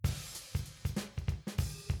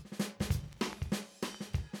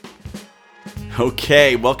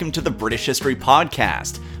Okay, welcome to the British History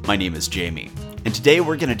Podcast. My name is Jamie, and today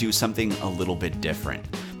we're going to do something a little bit different,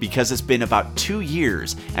 because it's been about 2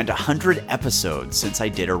 years and 100 episodes since I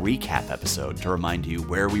did a recap episode to remind you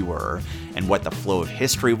where we were and what the flow of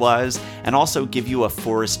history was, and also give you a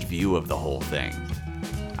forest view of the whole thing.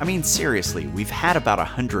 I mean, seriously, we've had about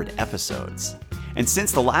 100 episodes. And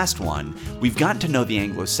since the last one, we've gotten to know the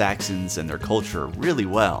Anglo-Saxons and their culture really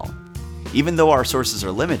well. Even though our sources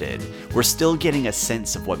are limited, we're still getting a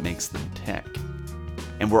sense of what makes them tick.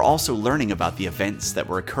 And we're also learning about the events that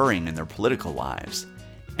were occurring in their political lives,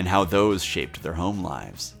 and how those shaped their home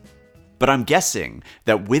lives. But I'm guessing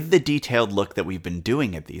that with the detailed look that we've been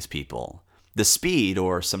doing at these people, the speed,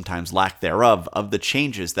 or sometimes lack thereof, of the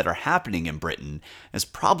changes that are happening in Britain has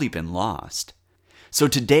probably been lost. So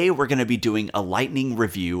today we're going to be doing a lightning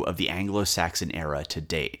review of the Anglo-Saxon era to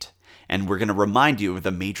date, and we're going to remind you of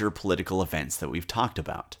the major political events that we've talked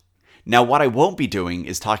about. Now, what I won't be doing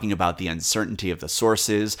is talking about the uncertainty of the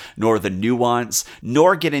sources, nor the nuance,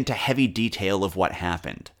 nor get into heavy detail of what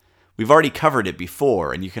happened. We've already covered it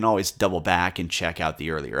before, and you can always double back and check out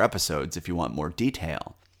the earlier episodes if you want more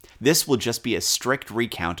detail. This will just be a strict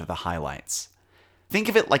recount of the highlights. Think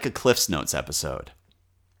of it like a Cliff's Notes episode.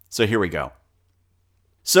 So here we go.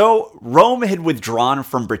 So, Rome had withdrawn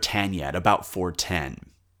from Britannia at about 410,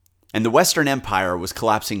 and the Western Empire was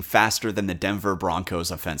collapsing faster than the Denver Broncos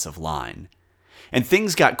offensive line. And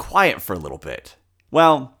things got quiet for a little bit.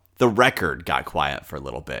 Well, the record got quiet for a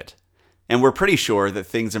little bit. And we're pretty sure that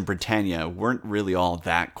things in Britannia weren't really all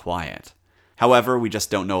that quiet. However, we just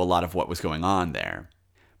don't know a lot of what was going on there.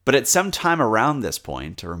 But at some time around this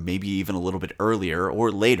point, or maybe even a little bit earlier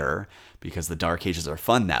or later, because the Dark Ages are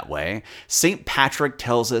fun that way, St. Patrick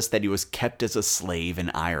tells us that he was kept as a slave in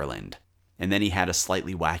Ireland, and then he had a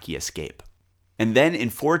slightly wacky escape. And then in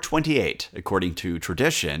 428, according to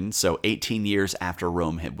tradition, so 18 years after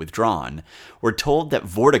Rome had withdrawn, we're told that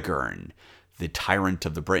Vortigern, the tyrant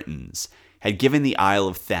of the Britons, had given the Isle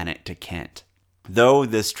of Thanet to Kent, though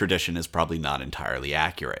this tradition is probably not entirely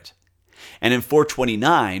accurate. And in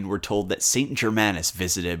 429, we're told that St. Germanus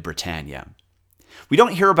visited Britannia. We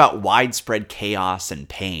don't hear about widespread chaos and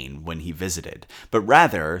pain when he visited, but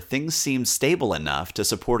rather, things seem stable enough to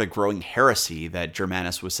support a growing heresy that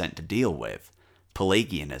Germanus was sent to deal with,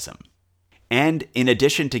 Pelagianism. And in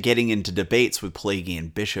addition to getting into debates with Pelagian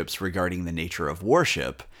bishops regarding the nature of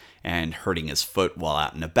worship, and hurting his foot while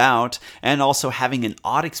out and about, and also having an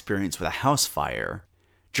odd experience with a house fire,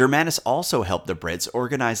 Germanus also helped the Brits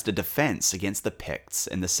organize a defense against the Picts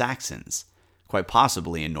and the Saxons, quite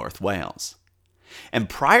possibly in North Wales. And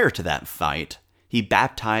prior to that fight, he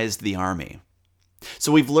baptized the army.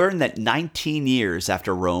 So we've learned that 19 years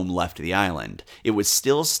after Rome left the island, it was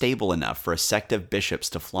still stable enough for a sect of bishops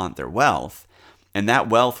to flaunt their wealth, and that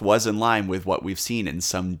wealth was in line with what we've seen in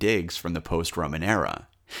some digs from the post-Roman era.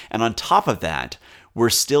 And on top of that, we're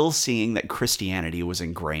still seeing that Christianity was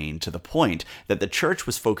ingrained to the point that the church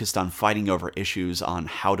was focused on fighting over issues on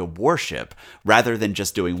how to worship rather than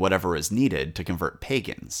just doing whatever is needed to convert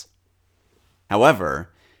pagans.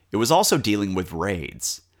 However, it was also dealing with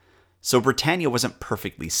raids. So Britannia wasn't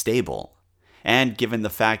perfectly stable. And given the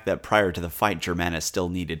fact that prior to the fight Germanus still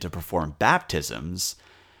needed to perform baptisms,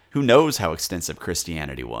 who knows how extensive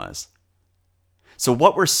Christianity was? So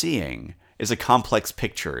what we're seeing is a complex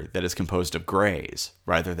picture that is composed of grays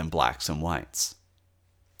rather than blacks and whites.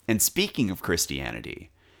 And speaking of Christianity,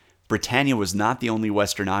 Britannia was not the only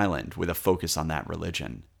Western island with a focus on that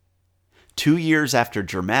religion. 2 years after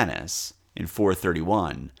Germanus, in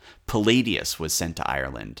 431, Palladius was sent to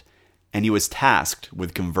Ireland, and he was tasked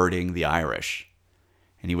with converting the Irish.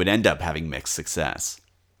 And he would end up having mixed success.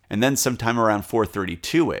 And then sometime around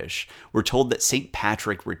 432-ish, we're told that St.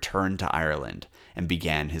 Patrick returned to Ireland and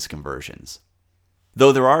began his conversions.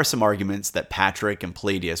 Though there are some arguments that Patrick and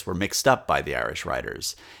Palladius were mixed up by the Irish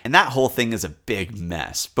writers, and that whole thing is a big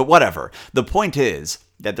mess, but whatever. The point is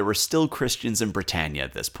that there were still Christians in Britannia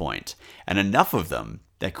at this point, and enough of them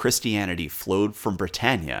that Christianity flowed from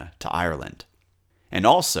Britannia to Ireland. And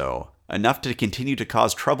also, enough to continue to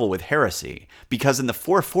cause trouble with heresy, because in the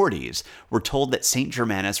 440s, we're told that St.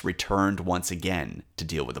 Germanus returned once again to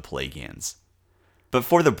deal with the Pelagians. But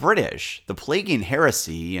for the British, the Pelagian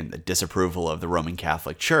heresy and the disapproval of the Roman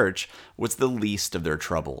Catholic Church was the least of their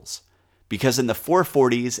troubles. Because in the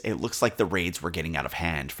 440s, it looks like the raids were getting out of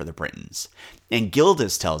hand for the Britons. And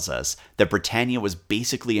Gildas tells us that Britannia was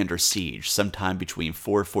basically under siege sometime between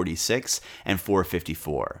 446 and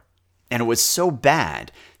 454. And it was so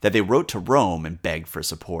bad that they wrote to Rome and begged for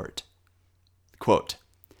support. Quote,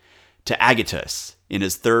 "To Agatus, in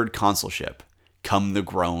his third consulship, come the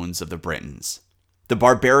groans of the Britons. The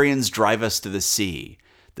barbarians drive us to the sea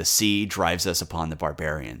drives us upon the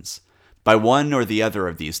barbarians. By one or the other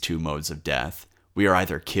of these two modes of death, we are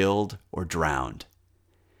either killed or drowned.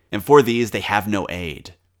 And for these they have no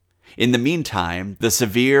aid. In the meantime, the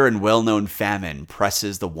severe and well-known famine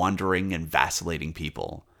presses the wandering and vacillating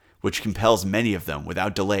people, which compels many of them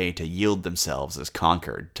without delay to yield themselves as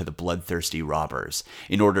conquered to the bloodthirsty robbers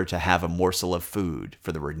in order to have a morsel of food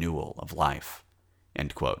for the renewal of life."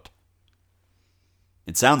 End quote.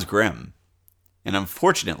 It sounds grim, and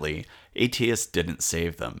unfortunately, Aetius didn't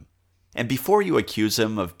save them. And before you accuse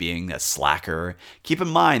him of being a slacker, keep in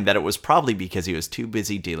mind that it was probably because he was too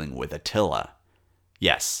busy dealing with Attila.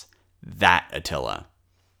 Yes, that Attila.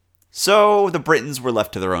 So the Britons were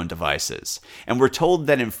left to their own devices, and we're told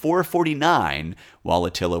that in 449, while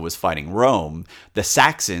Attila was fighting Rome, the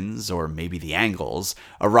Saxons, or maybe the Angles,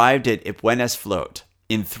 arrived at Ipwenes Float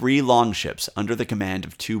in 3 longships under the command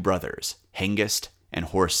of 2 brothers, Hengist and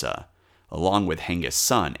Horsa, along with Hengist's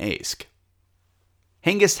son, Aesk.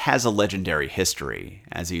 Hengist has a legendary history,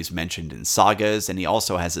 as he's mentioned in sagas, and he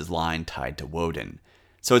also has his line tied to Woden,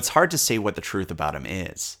 so it's hard to say what the truth about him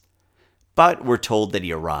is. But we're told that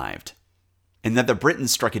he arrived, and that the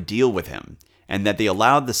Britons struck a deal with him, and that they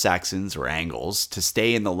allowed the Saxons or Angles to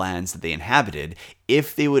stay in the lands that they inhabited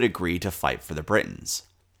if they would agree to fight for the Britons.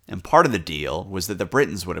 And part of the deal was that the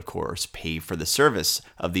Britons would, of course, pay for the service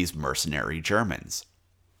of these mercenary Germans.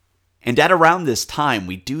 And at around this time,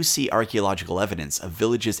 we do see archaeological evidence of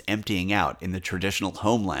villages emptying out in the traditional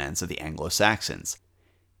homelands of the Anglo-Saxons.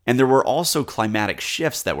 And there were also climatic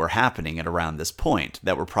shifts that were happening at around this point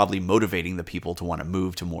that were probably motivating the people to want to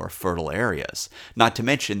move to more fertile areas, not to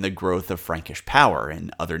mention the growth of Frankish power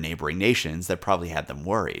in other neighboring nations that probably had them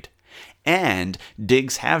worried. And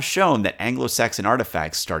digs have shown that Anglo-Saxon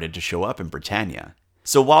artifacts started to show up in Britannia.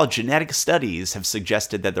 So while genetic studies have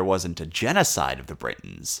suggested that there wasn't a genocide of the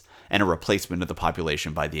Britons, and a replacement of the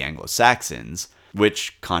population by the Anglo-Saxons,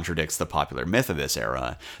 which contradicts the popular myth of this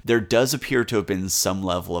era, there does appear to have been some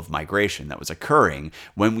level of migration that was occurring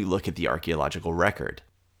when we look at the archaeological record.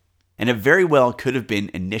 And it very well could have been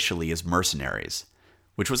initially as mercenaries,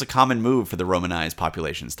 which was a common move for the Romanized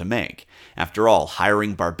populations to make. After all,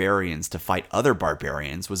 hiring barbarians to fight other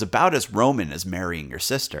barbarians was about as Roman as marrying your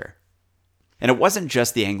sister. And it wasn't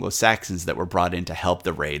just the Anglo-Saxons that were brought in to help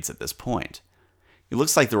the raids at this point. It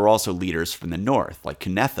looks like there were also leaders from the north, like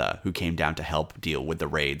Cunetha, who came down to help deal with the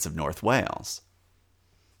raids of North Wales.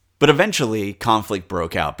 But eventually, conflict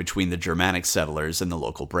broke out between the Germanic settlers and the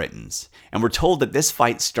local Britons, and we're told that this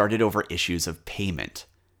fight started over issues of payment,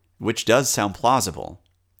 which does sound plausible.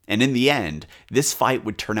 And in the end, this fight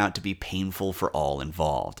would turn out to be painful for all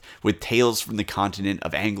involved, with tales from the continent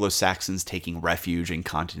of Anglo-Saxons taking refuge in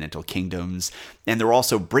continental kingdoms, and there were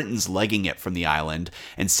also Britons legging it from the island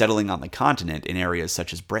and settling on the continent in areas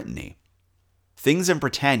such as Brittany. Things in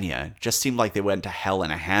Britannia just seemed like they went to hell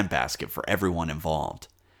in a handbasket for everyone involved.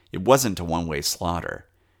 It wasn't a one-way slaughter.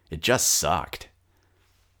 It just sucked.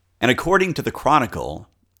 And according to the Chronicle,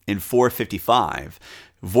 in 455,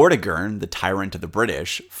 Vortigern, the tyrant of the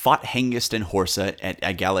British, fought Hengist and Horsa at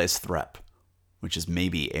Agales Threp, which is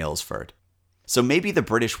maybe Aylesford. So maybe the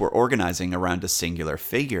British were organizing around a singular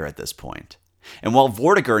figure at this point. And while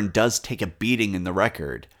Vortigern does take a beating in the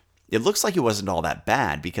record, it looks like it wasn't all that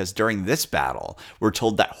bad, because during this battle, we're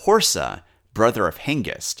told that Horsa, brother of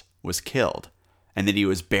Hengist, was killed, and that he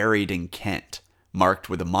was buried in Kent, marked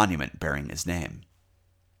with a monument bearing his name.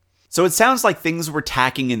 So it sounds like things were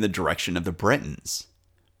tacking in the direction of the Britons.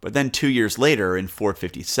 But then 2 years later, in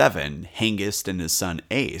 457, Hengist and his son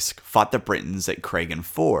Aesk fought the Britons at Craigen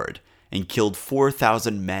Ford and killed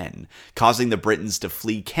 4,000 men, causing the Britons to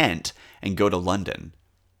flee Kent and go to London.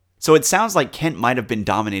 So it sounds like Kent might have been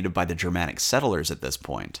dominated by the Germanic settlers at this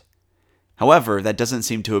point. However, that doesn't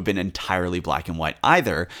seem to have been entirely black and white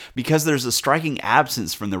either, because there's a striking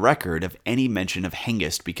absence from the record of any mention of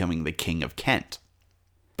Hengist becoming the king of Kent.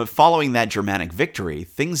 But following that Germanic victory,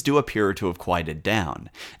 things do appear to have quieted down,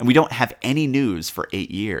 and we don't have any news for 8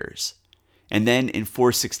 years. And then in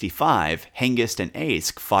 465, Hengist and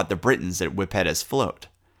Aesk fought the Britons at Wipedes Float.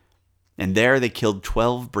 And there they killed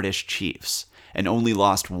 12 British chiefs, and only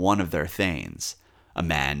lost one of their thanes, a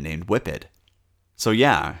man named Wiped. So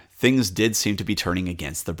yeah, things did seem to be turning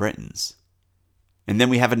against the Britons. And then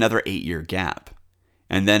we have another 8-year gap,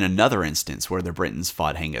 and then another instance where the Britons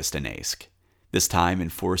fought Hengist and Aesk, this time in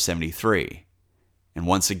 473. And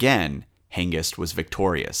once again, Hengist was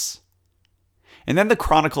victorious. And then the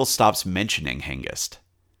Chronicle stops mentioning Hengist.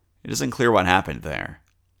 It isn't clear what happened there.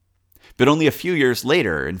 But only a few years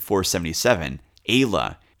later, in 477,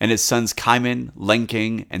 Aella and his sons Caiman,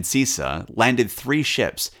 Lenking, and Sisa landed 3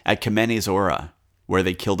 ships at Kamenes Ora, where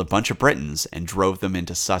they killed a bunch of Britons and drove them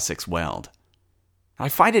into Sussex Weald. I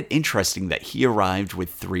find it interesting that he arrived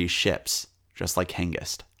with 3 ships, just like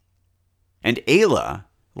Hengist. And Aelle,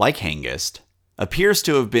 like Hengist, appears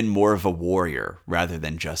to have been more of a warrior rather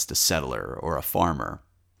than just a settler or a farmer.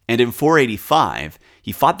 And in 485,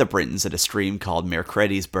 he fought the Britons at a stream called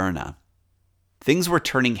Mercredis Burna. Things were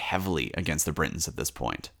turning heavily against the Britons at this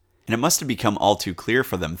point, and it must have become all too clear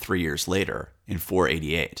for them 3 years later, in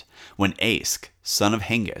 488, when Aesk, son of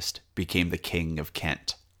Hengist, became the king of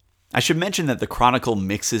Kent. I should mention that the chronicle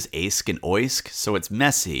mixes Aesk and Oisk, so it's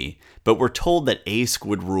messy, but we're told that Aesk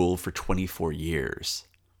would rule for 24 years.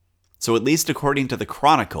 So at least according to the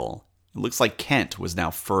chronicle, it looks like Kent was now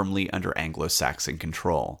firmly under Anglo-Saxon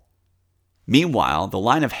control. Meanwhile, the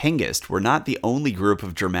line of Hengist were not the only group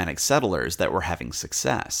of Germanic settlers that were having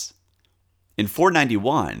success. In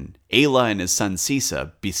 491, Aelle and his son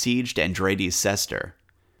Sisa besieged Andrades Sester,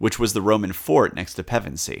 which was the Roman fort next to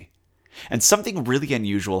Pevensey. And something really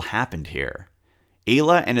unusual happened here.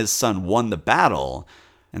 Aelle and his son won the battle,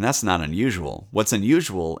 and that's not unusual. What's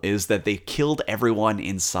unusual is that they killed everyone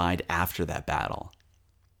inside after that battle.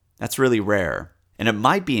 That's really rare, and it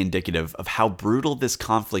might be indicative of how brutal this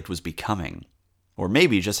conflict was becoming. Or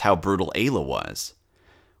maybe just how brutal Aelle was.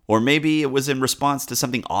 Or maybe it was in response to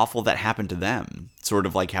something awful that happened to them, sort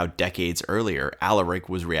of like how decades earlier Alaric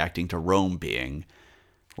was reacting to Rome being,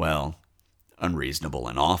 well, unreasonable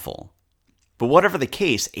and awful. But whatever the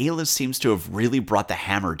case, Aelle seems to have really brought the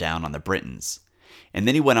hammer down on the Britons. And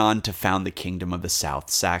then he went on to found the kingdom of the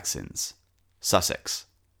South Saxons, Sussex.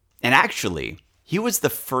 And actually, he was the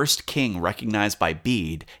first king recognized by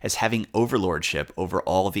Bede as having overlordship over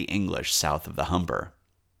all the English south of the Humber.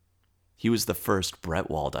 He was the first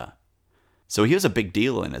Bretwalda. So he was a big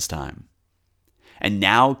deal in his time. And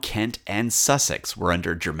now Kent and Sussex were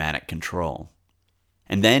under Germanic control.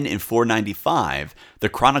 And then in 495, the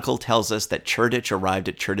chronicle tells us that Cerdic arrived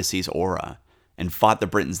at Cerdices Ora and fought the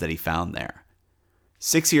Britons that he found there.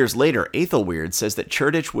 6 years later, Aethelweird says that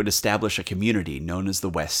Cerdic would establish a community known as the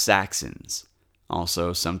West Saxons,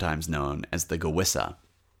 also sometimes known as the Gewissa.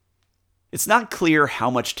 It's not clear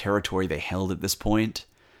how much territory they held at this point,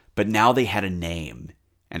 but now they had a name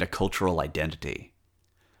and a cultural identity.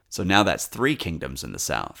 So now that's 3 kingdoms in the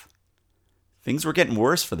south. Things were getting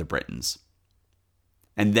worse for the Britons.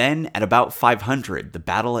 And then, at about 500, the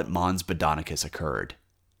battle at Mons Badonicus occurred.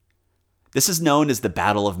 This is known as the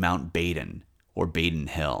Battle of Mount Badon, or Badon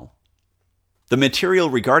Hill. The material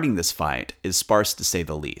regarding this fight is sparse to say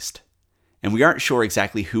the least, and we aren't sure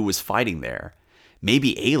exactly who was fighting there.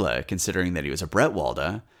 Maybe Aelle, considering that he was a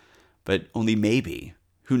Bretwalda, but only maybe.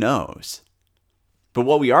 Who knows? But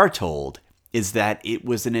what we are told is that it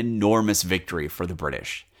was an enormous victory for the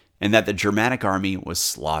British, and that the Germanic army was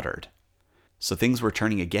slaughtered. So things were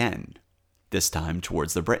turning again, this time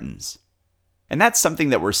towards the Britons. And that's something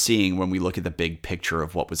that we're seeing when we look at the big picture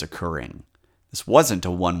of what was occurring. This wasn't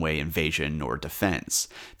a one-way invasion or defense.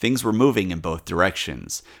 Things were moving in both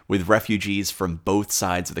directions, with refugees from both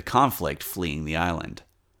sides of the conflict fleeing the island.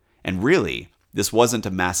 And really, this wasn't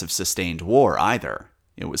a massive sustained war either.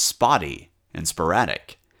 It was spotty and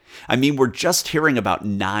sporadic. I mean, we're just hearing about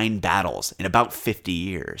 9 battles in about 50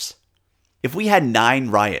 years. If we had 9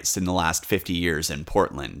 riots in the last 50 years in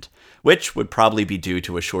Portland, which would probably be due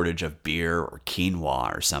to a shortage of beer or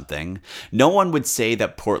quinoa or something, no one would say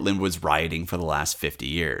that Portland was rioting for the last 50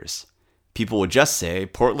 years. People would just say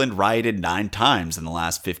Portland rioted 9 times in the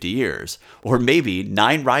last 50 years. Or maybe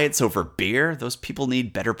 9 riots over beer? Those people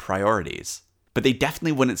need better priorities. But they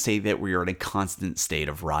definitely wouldn't say that we are in a constant state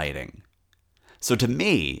of rioting. So to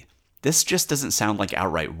me, this just doesn't sound like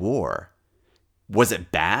outright war. Was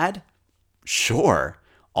it bad? Sure,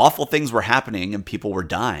 awful things were happening and people were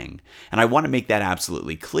dying, and I want to make that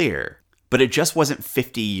absolutely clear. But it just wasn't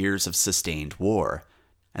 50 years of sustained war,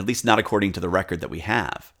 at least not according to the record that we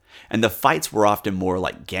have. And the fights were often more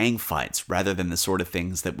like gang fights rather than the sort of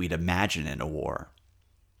things that we'd imagine in a war.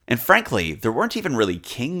 And frankly, there weren't even really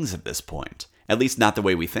kings at this point, at least not the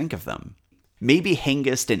way we think of them. Maybe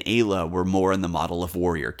Hengist and Aelle were more in the model of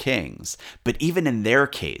warrior kings, but even in their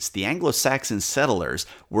case, the Anglo-Saxon settlers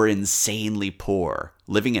were insanely poor,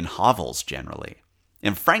 living in hovels generally.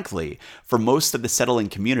 And frankly, for most of the settling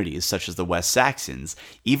communities such as the West Saxons,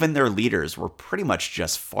 even their leaders were pretty much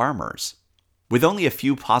just farmers. With only a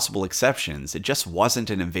few possible exceptions, it just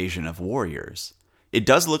wasn't an invasion of warriors. It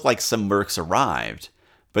does look like some mercs arrived,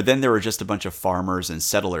 but then there were just a bunch of farmers and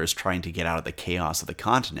settlers trying to get out of the chaos of the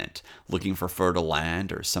continent, looking for fertile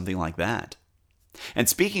land or something like that. And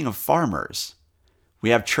speaking of farmers,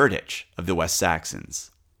 we have Cerdic of the West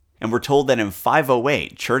Saxons. And we're told that in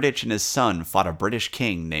 508, Cerdic and his son fought a British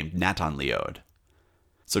king named Natanleod.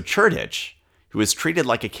 So Cherdich, who is treated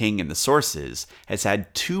like a king in the sources, has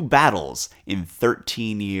had 2 battles in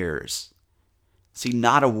 13 years. See,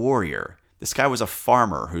 not a warrior. This guy was a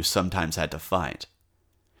farmer who sometimes had to fight.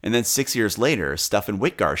 And then 6 years later, Stuff and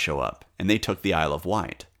Witgar show up, and they took the Isle of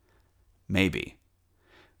Wight. Maybe.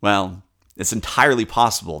 Well, it's entirely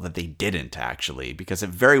possible that they didn't, actually, because it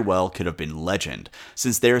very well could have been legend,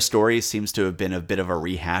 since their story seems to have been a bit of a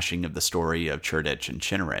rehashing of the story of Cherdich and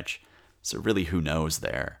Chinnerich. So really, who knows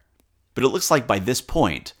there? But it looks like by this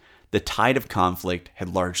point, the tide of conflict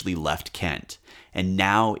had largely left Kent, and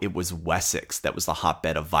now it was Wessex that was the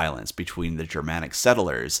hotbed of violence between the Germanic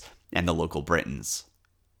settlers and the local Britons.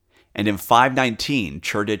 And in 519,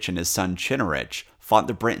 Cherdich and his son Chinnerich fought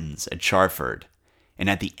the Britons at Charford, and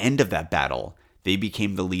at the end of that battle, they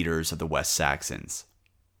became the leaders of the West Saxons.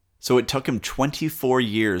 So it took him 24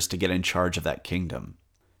 years to get in charge of that kingdom.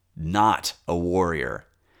 Not a warrior.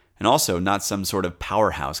 And also not some sort of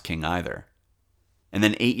powerhouse king either. And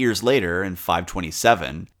then 8 years later, in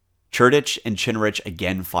 527, Cherdich and Chinnerich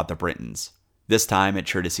again fought the Britons, this time at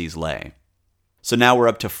Cherdices Ley. So now we're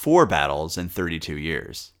up to 4 battles in 32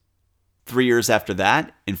 years. 3 years after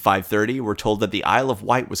that, in 530, we're told that the Isle of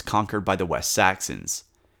Wight was conquered by the West Saxons.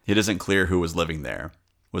 It isn't clear who was living there.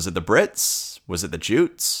 Was it the Brits? Was it the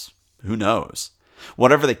Jutes? Who knows?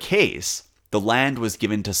 Whatever the case, the land was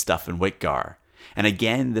given to Stuff and Witgar. And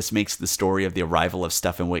again, this makes the story of the arrival of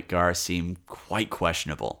Stuff and Witgar seem quite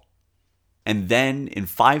questionable. And then, in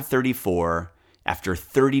 534, after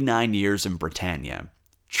 39 years in Britannia,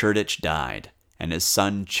 Cherdich died, and his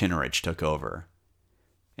son Chinnerich took over.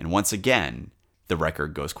 And once again, the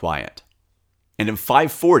record goes quiet. And in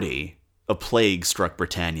 540, a plague struck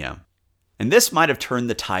Britannia. And this might have turned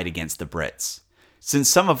the tide against the Brits, since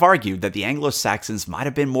some have argued that the Anglo-Saxons might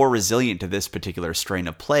have been more resilient to this particular strain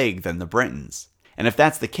of plague than the Britons. And if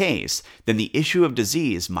that's the case, then the issue of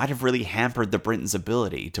disease might have really hampered the Britons'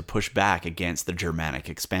 ability to push back against the Germanic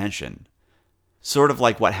expansion. Sort of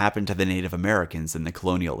like what happened to the Native Americans in the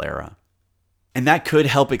colonial era. And that could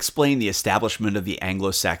help explain the establishment of the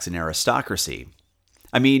Anglo-Saxon aristocracy.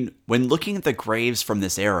 I mean, when looking at the graves from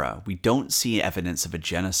this era, we don't see evidence of a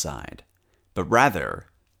genocide, but rather,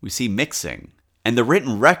 we see mixing. And the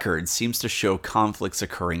written record seems to show conflicts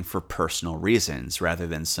occurring for personal reasons rather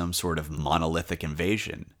than some sort of monolithic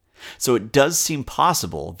invasion. So it does seem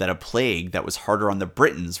possible that a plague that was harder on the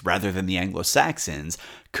Britons rather than the Anglo-Saxons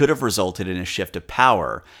could have resulted in a shift of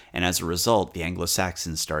power, and as a result, the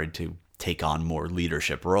Anglo-Saxons started to take on more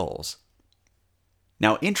leadership roles.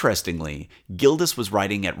 Now, interestingly, Gildas was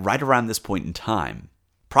writing at right around this point in time,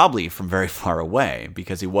 probably from very far away,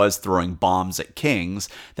 because he was throwing bombs at kings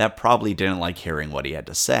that probably didn't like hearing what he had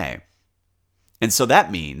to say. And so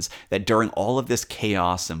that means that during all of this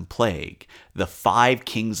chaos and plague, the 5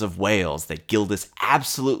 kings of Wales that Gildas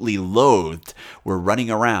absolutely loathed were running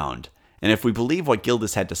around. And if we believe what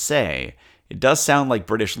Gildas had to say, it does sound like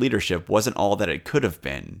British leadership wasn't all that it could have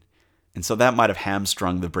been. And so that might have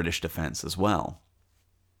hamstrung the British defense as well.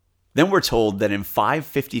 Then we're told that in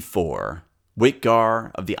 554,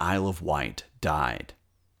 Witgar of the Isle of Wight died.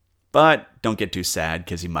 But don't get too sad,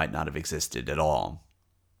 because he might not have existed at all.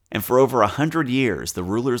 And for over 100 years, the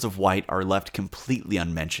rulers of Wight are left completely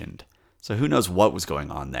unmentioned, so who knows what was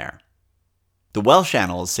going on there. The Welsh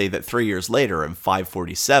annals say that 3 years later, in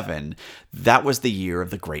 547, that was the year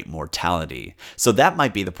of the Great Mortality, so that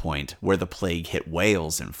might be the point where the plague hit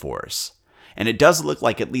Wales in force. And it does look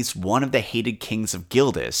like at least one of the hated kings of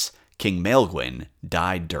Gildas, King Maelgwyn,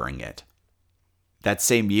 died during it. That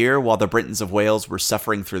same year, while the Britons of Wales were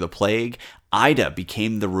suffering through the plague, Ida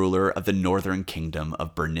became the ruler of the northern kingdom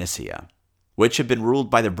of Bernicia, which had been ruled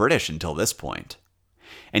by the British until this point.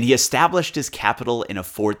 And he established his capital in a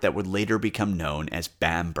fort that would later become known as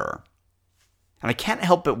Bamburgh. And I can't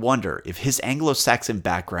help but wonder if his Anglo-Saxon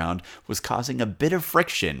background was causing a bit of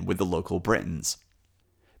friction with the local Britons.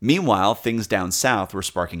 Meanwhile, things down south were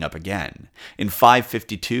sparking up again. In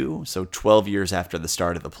 552, so 12 years after the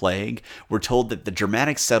start of the plague, we're told that the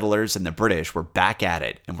Germanic settlers and the British were back at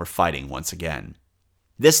it and were fighting once again.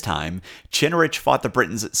 This time, Chinnerich fought the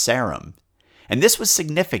Britons at Sarum. And this was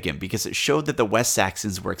significant because it showed that the West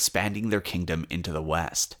Saxons were expanding their kingdom into the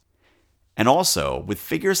west. And also, with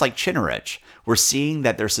figures like Chinnerich, we're seeing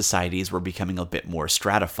that their societies were becoming a bit more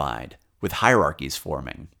stratified, with hierarchies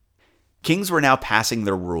forming. Kings were now passing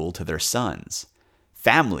their rule to their sons.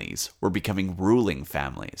 Families were becoming ruling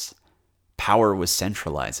families. Power was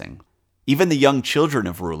centralizing. Even the young children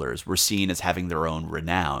of rulers were seen as having their own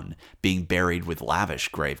renown, being buried with lavish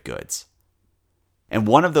grave goods. And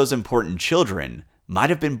one of those important children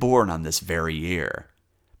might have been born on this very year,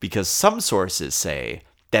 because some sources say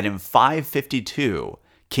that in 552,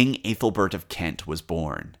 King Ethelbert of Kent was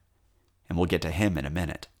born, and we'll get to him in a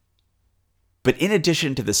minute. But in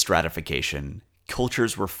addition to this stratification,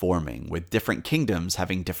 cultures were forming, with different kingdoms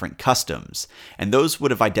having different customs, and those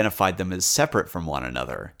would have identified them as separate from one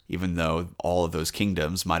another, even though all of those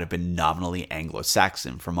kingdoms might have been nominally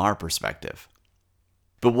Anglo-Saxon from our perspective.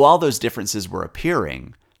 But while those differences were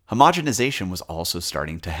appearing, homogenization was also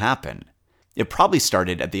starting to happen. It probably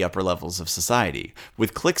started at the upper levels of society,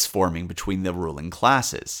 with cliques forming between the ruling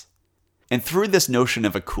classes. And through this notion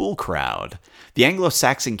of a cool crowd, the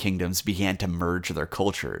Anglo-Saxon kingdoms began to merge their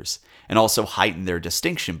cultures, and also heighten their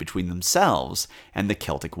distinction between themselves and the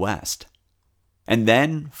Celtic West. And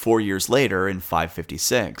then, 4 years later, in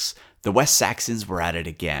 556, the West Saxons were at it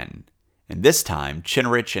again. And this time,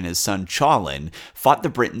 Cynric and his son Ceawlin fought the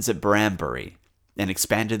Britons at Banbury, and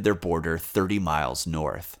expanded their border 30 miles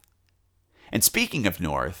north. And speaking of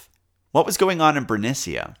north, what was going on in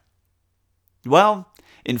Bernicia? Well,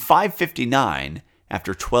 in 559,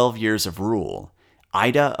 after 12 years of rule,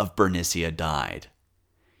 Ida of Bernicia died.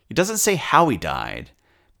 It doesn't say how he died,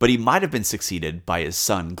 but he might have been succeeded by his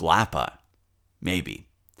son Glappa. Maybe.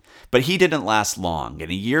 But he didn't last long,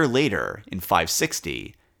 and a year later, in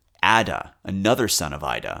 560, Adda, another son of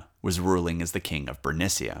Ida, was ruling as the king of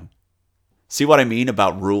Bernicia. See what I mean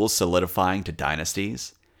about rules solidifying to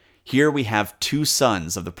dynasties? Here we have two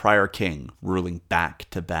sons of the prior king ruling back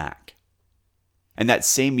to back. And that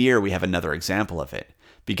same year we have another example of it,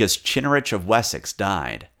 because Cynric of Wessex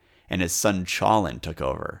died, and his son Ceawlin took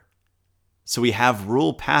over. So we have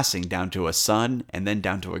rule passing down to a son and then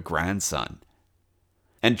down to a grandson.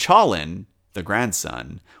 And Ceawlin, the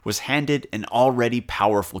grandson, was handed an already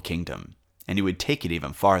powerful kingdom, and he would take it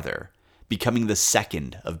even farther, becoming the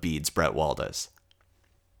second of Bede's Bretwaldas.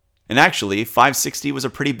 And actually, 560 was a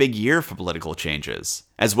pretty big year for political changes,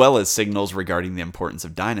 as well as signals regarding the importance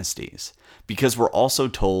of dynasties, because we're also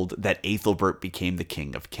told that Ethelbert became the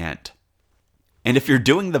king of Kent. And if you're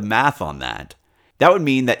doing the math on that, that would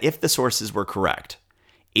mean that if the sources were correct,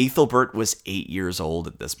 Ethelbert was 8 years old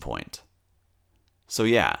at this point. So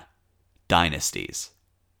yeah, dynasties.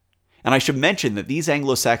 And I should mention that these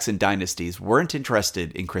Anglo-Saxon dynasties weren't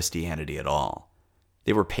interested in Christianity at all.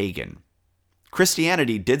 They were pagan.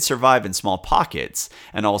 Christianity did survive in small pockets,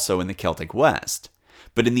 and also in the Celtic West,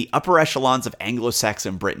 but in the upper echelons of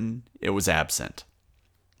Anglo-Saxon Britain, it was absent.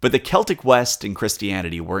 But the Celtic West and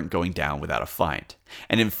Christianity weren't going down without a fight,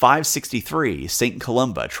 and in 563, St.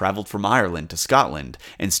 Columba traveled from Ireland to Scotland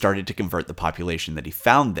and started to convert the population that he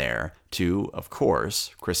found there to, of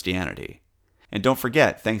course, Christianity. And don't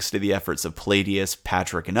forget, thanks to the efforts of Palladius,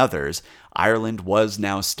 Patrick, and others, Ireland was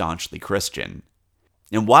now staunchly Christian.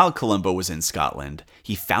 And while Columba was in Scotland,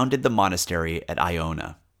 he founded the monastery at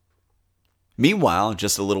Iona. Meanwhile,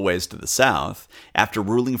 just a little ways to the south, after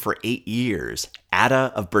ruling for 8 years,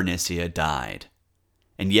 Adda of Bernicia died.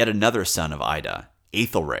 And yet another son of Ida,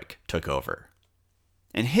 Aethelric, took over.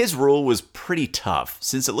 And his rule was pretty tough,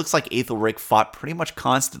 since it looks like Aethelric fought pretty much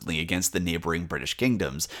constantly against the neighboring British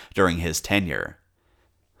kingdoms during his tenure.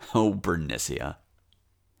 Oh, Bernicia.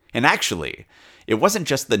 And actually, it wasn't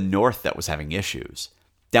just the north that was having issues.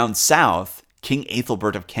 Down south, King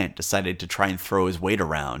Ethelbert of Kent decided to try and throw his weight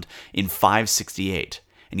around in 568,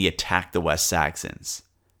 and he attacked the West Saxons.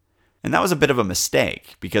 And that was a bit of a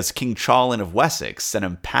mistake, because King Ceawlin of Wessex sent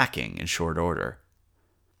him packing in short order.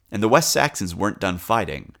 And the West Saxons weren't done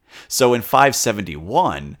fighting, so in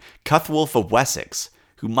 571, Cuthwolf of Wessex,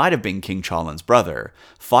 who might have been King Ceawlin's brother,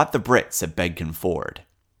 fought the Brits at Bedcombe Ford.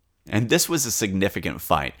 And this was a significant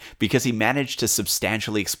fight because he managed to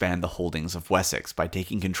substantially expand the holdings of Wessex by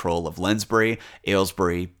taking control of Lensbury,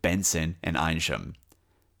 Aylesbury, Benson, and Eynsham.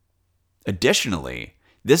 Additionally,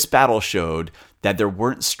 this battle showed that there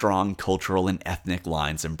weren't strong cultural and ethnic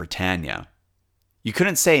lines in Britannia. You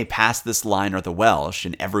couldn't say past this line are the Welsh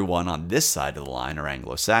and everyone on this side of the line are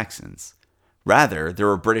Anglo-Saxons. Rather, there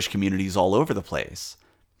were British communities all over the place,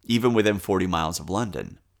 even within 40 miles of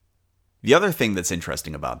London. The other thing that's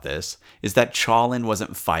interesting about this is that Ceawlin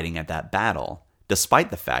wasn't fighting at that battle,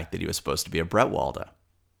 despite the fact that he was supposed to be a Bretwalda.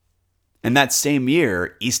 And that same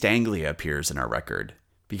year, East Anglia appears in our record,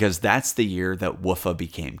 because that's the year that Wuffa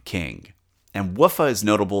became king. And Wuffa is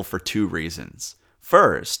notable for 2 reasons.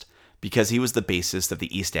 First, because he was the basis of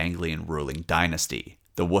the East Anglian ruling dynasty,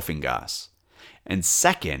 the Wuffingas. And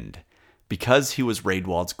second, because he was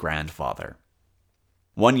Raedwald's grandfather.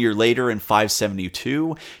 1 year later, in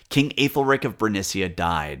 572, King Aethelric of Bernicia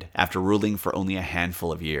died after ruling for only a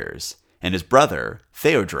handful of years, and his brother,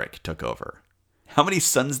 Theodoric, took over. How many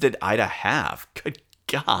sons did Ida have? Good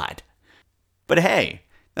God. But hey,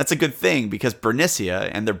 That's a good thing because Bernicia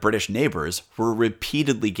and their British neighbors were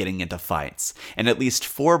repeatedly getting into fights, and at least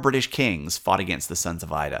 4 British kings fought against the Sons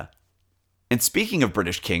of Ida. And speaking of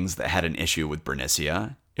British kings that had an issue with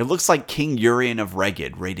Bernicia, it looks like King Urien of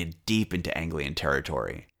Reged raided deep into Anglian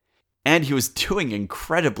territory. And he was doing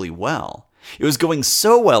incredibly well. It was going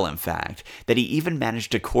so well, in fact, that he even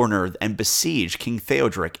managed to corner and besiege King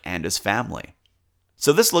Theodoric and his family.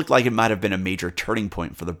 So this looked like it might have been a major turning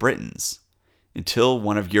point for the Britons, until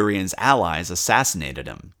one of Urien's allies assassinated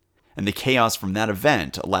him, and the chaos from that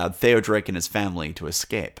event allowed Theodoric and his family to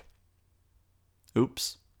escape.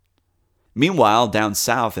 Oops. Meanwhile, down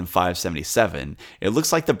south in 577, it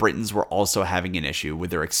looks like the Britons were also having an issue with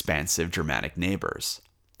their expansive Germanic neighbors.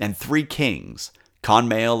 And 3 kings,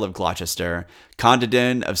 Conmail of Gloucester,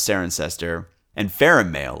 Condedin of Cirencester, and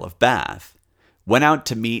Farinmail of Bath, went out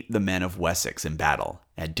to meet the men of Wessex in battle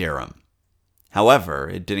at Durham. However,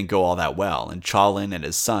 it didn't go all that well, and Ceawlin and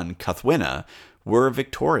his son Cuthwina were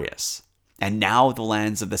victorious. And now the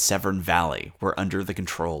lands of the Severn Valley were under the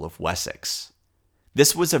control of Wessex.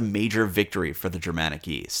 This was a major victory for the Germanic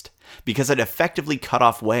East, because it effectively cut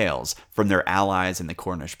off Wales from their allies in the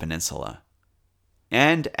Cornish Peninsula.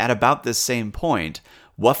 And at about this same point,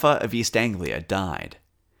 Wuffa of East Anglia died,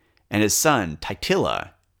 and his son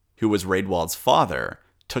Titilla, who was Raedwald's father,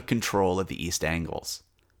 took control of the East Angles.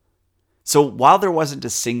 So while there wasn't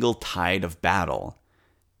a single tide of battle,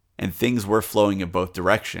 and things were flowing in both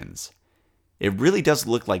directions, it really does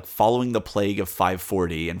look like following the plague of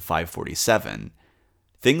 540 and 547,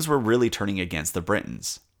 things were really turning against the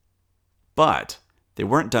Britons. But they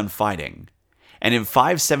weren't done fighting, and in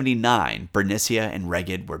 579, Bernicia and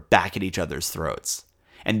Reged were back at each other's throats.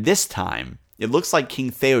 And this time, it looks like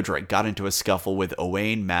King Theodoric got into a scuffle with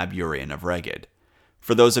Owain mab Urien of Reged.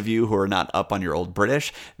 For those of you who are not up on your old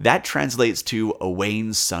British, that translates to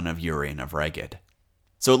Owain, son of Urien of Reged.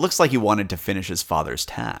 So it looks like he wanted to finish his father's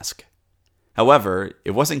task. However,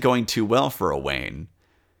 it wasn't going too well for Owain,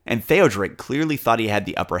 and Theodoric clearly thought he had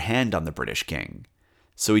the upper hand on the British king,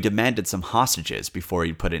 so he demanded some hostages before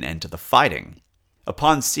he put an end to the fighting.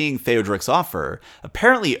 Upon seeing Theodoric's offer,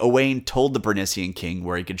 apparently Owain told the Bernician king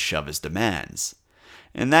where he could shove his demands,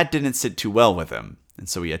 and that didn't sit too well with him, and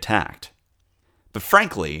so he attacked. But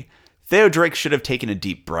frankly, Theodoric should have taken a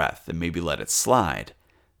deep breath and maybe let it slide,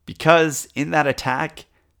 because in that attack,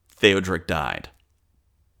 Theodoric died.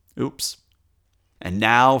 Oops. And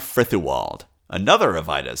now Frithewald, another of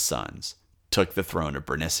Ida's sons, took the throne of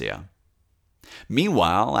Bernicia.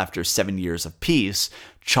 Meanwhile, after 7 years of peace,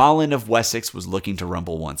 Ceawlin of Wessex was looking to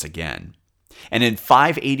rumble once again. And in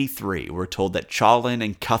 583, we're told that Ceawlin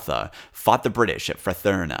and Cutha fought the British at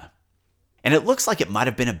Fratherna. And it looks like it might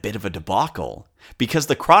have been a bit of a debacle, because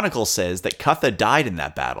the Chronicle says that Cutha died in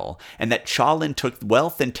that battle, and that Ceawlin took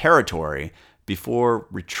wealth and territory before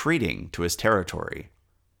retreating to his territory.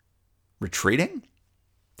 Retreating?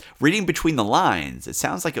 Reading between the lines, it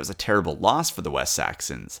sounds like it was a terrible loss for the West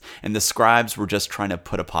Saxons, and the scribes were just trying to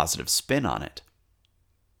put a positive spin on it.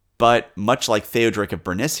 But much like Theodoric of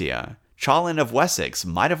Bernicia, Ceawlin of Wessex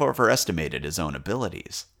might have overestimated his own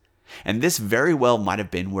abilities. And this very well might have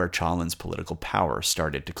been where Ceawlin's political power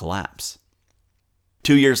started to collapse.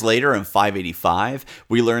 2 years later, in 585,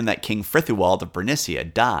 we learn that King Frithewald of Bernicia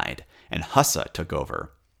died, and Hussa took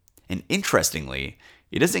over. And interestingly,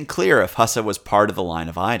 it isn't clear if Hussa was part of the line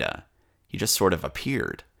of Ida. He just sort of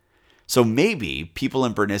appeared. So maybe people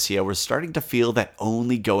in Bernicia were starting to feel that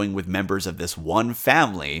only going with members of this one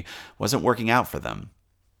family wasn't working out for them.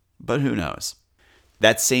 But who knows?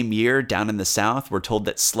 That same year, down in the south, we're told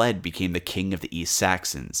that Sled became the king of the East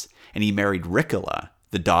Saxons, and he married Ricola,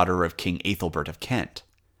 the daughter of King Aethelbert of Kent.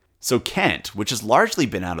 So Kent, which has largely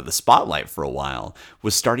been out of the spotlight for a while,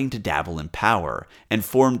 was starting to dabble in power, and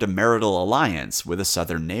formed a marital alliance with a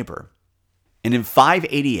southern neighbor. And in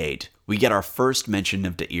 588, we get our first mention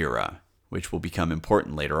of Deira, which will become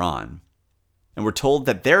important later on. And we're told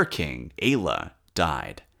that their king, Aella,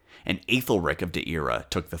 died, and Aethelric of Deira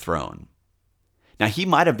took the throne. Now, he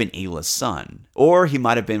might have been Aella's son, or he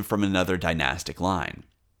might have been from another dynastic line.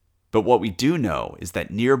 But what we do know is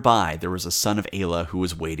that nearby there was a son of Aella who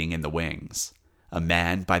was waiting in the wings, a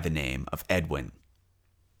man by the name of Edwin.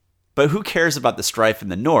 But who cares about the strife in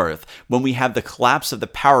the north when we have the collapse of the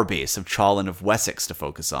power base of Ceawlin of Wessex to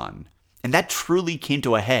focus on? And that truly came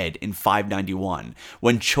to a head in 591,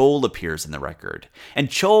 when Ceol appears in the record. And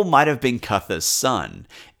Ceol might have been Cutha's son,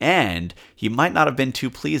 and he might not have been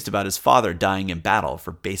too pleased about his father dying in battle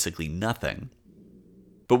for basically nothing.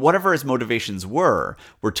 But whatever his motivations were,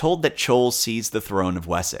 we're told that Ceol seized the throne of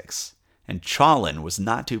Wessex, and Ceawlin was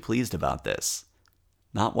not too pleased about this.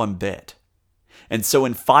 Not one bit. And so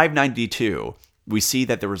in 592, we see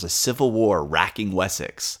that there was a civil war racking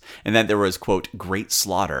Wessex, and that there was, quote, great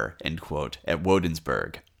slaughter, end quote, at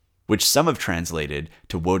Wodensburg, which some have translated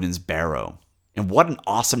to Woden's Barrow. And what an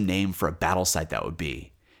awesome name for a battle site that would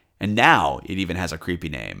be. And now it even has a creepy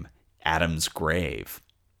name, Adam's Grave.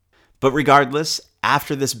 But regardless,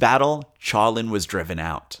 after this battle, Ceawlin was driven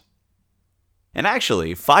out. And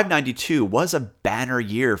actually, 592 was a banner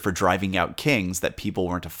year for driving out kings that people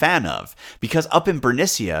weren't a fan of, because up in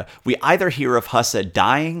Bernicia, we either hear of Hussa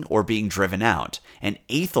dying or being driven out, and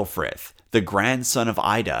Aethelfrith, the grandson of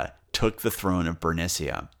Ida, took the throne of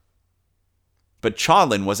Bernicia. But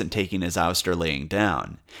Ceawlin wasn't taking his ouster laying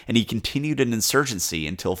down, and he continued an insurgency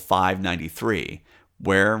until 593,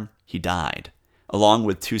 where he died, along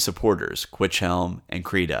with two supporters, Cuichelm and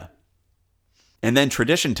Crida. And then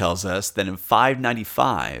tradition tells us that in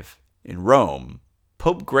 595, in Rome,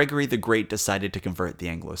 Pope Gregory the Great decided to convert the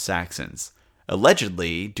Anglo-Saxons,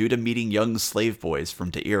 allegedly due to meeting young slave boys from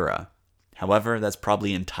Deira. However, that's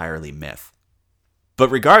probably entirely myth. But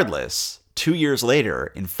regardless, 2 years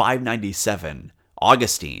later, in 597,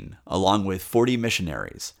 Augustine, along with 40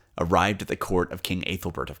 missionaries, arrived at the court of King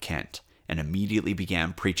Aethelbert of Kent and immediately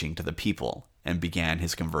began preaching to the people and began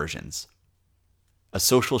his conversions. A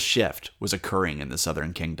social shift was occurring in the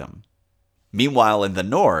southern kingdom. Meanwhile, in the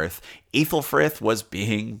north, Aethelfrith was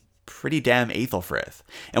being pretty damn Aethelfrith,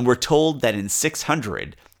 and we're told that in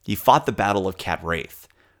 600, he fought the Battle of Catwraith,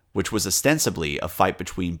 which was ostensibly a fight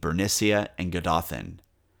between Bernicia and Godolphin.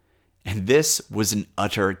 And this was an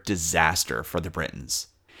utter disaster for the Britons.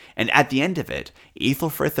 And at the end of it,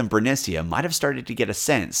 Aethelfrith and Bernicia might have started to get a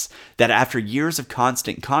sense that after years of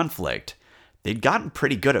constant conflict, they'd gotten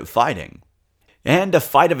pretty good at fighting. And a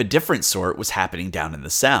fight of a different sort was happening down in the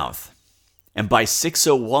south. And by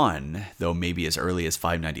 601, though maybe as early as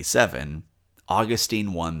 597,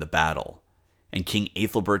 Augustine won the battle, and King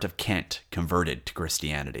Aethelbert of Kent converted to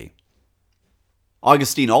Christianity.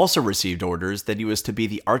 Augustine also received orders that he was to be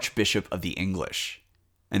the Archbishop of the English,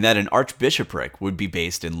 and that an archbishopric would be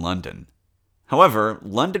based in London. However,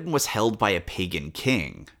 London was held by a pagan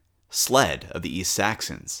king, Sled of the East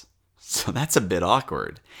Saxons. So that's a bit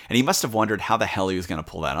awkward, and he must have wondered how the hell he was going to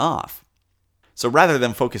pull that off. So rather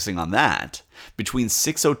than focusing on that, between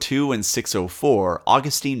 602 and 604,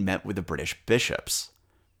 Augustine met with the British bishops.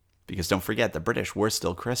 Because don't forget, the British were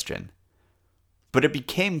still Christian. But it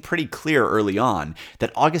became pretty clear early on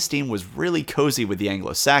that Augustine was really cozy with the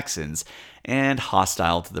Anglo-Saxons and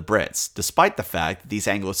hostile to the Brits, despite the fact that these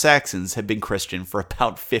Anglo-Saxons had been Christian for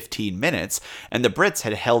about 15 minutes, and the Brits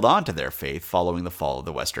had held on to their faith following the fall of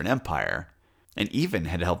the Western Empire, and even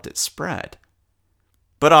had helped it spread.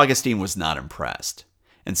 But Augustine was not impressed.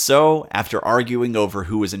 And so, after arguing over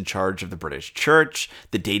who was in charge of the British Church,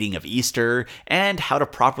 the dating of Easter, and how to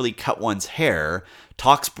properly cut one's hair,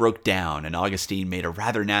 talks broke down and Augustine made a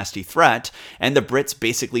rather nasty threat, and the Brits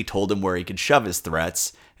basically told him where he could shove his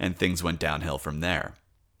threats, and things went downhill from there.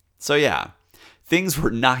 So yeah, things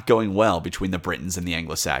were not going well between the Britons and the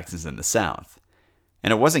Anglo-Saxons in the south.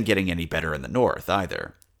 And it wasn't getting any better in the north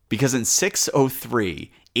either. Because in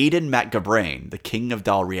 603, Aidan mac Gabrain, the king of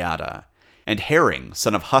Dalriada, and Herring,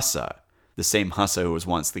 son of Hussa, the same Hussa who was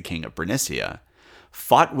once the king of Bernicia,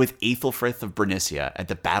 fought with Aethelfrith of Bernicia at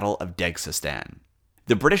the Battle of Degsastan.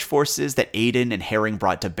 The British forces that Aidan and Herring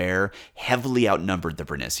brought to bear heavily outnumbered the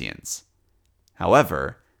Bernicians.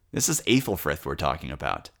 However, this is Aethelfrith we're talking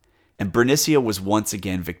about, and Bernicia was once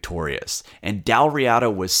again victorious, and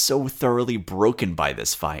Dalriada was so thoroughly broken by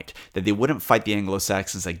this fight that they wouldn't fight the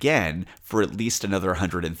Anglo-Saxons again for at least another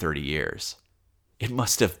 130 years. It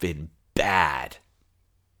must have been bad.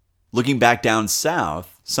 Looking back down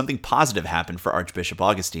south, something positive happened for Archbishop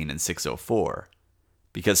Augustine in 604,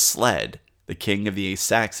 because Sled, the king of the East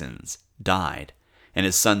Saxons, died, and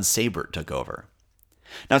his son Sabert took over.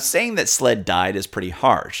 Now, saying that Sled died is pretty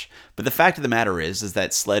harsh, but the fact of the matter is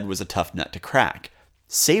that Sled was a tough nut to crack.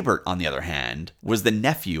 Sabert, on the other hand, was the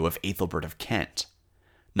nephew of Aethelbert of Kent,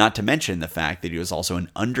 not to mention the fact that he was also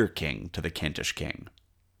an under-king to the Kentish king.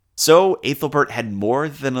 So, Aethelbert had more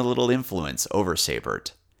than a little influence over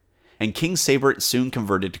Sabert, and King Sabert soon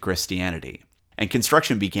converted to Christianity, and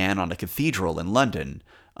construction began on a cathedral in London,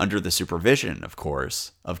 under the supervision, of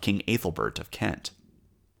course, of King Aethelbert of Kent.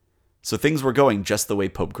 So things were going just the way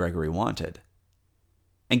Pope Gregory wanted.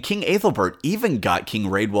 And King Aethelbert even got King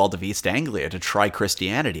Raedwald of East Anglia to try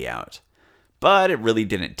Christianity out. But it really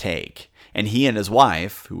didn't take, and he and his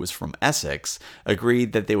wife, who was from Essex,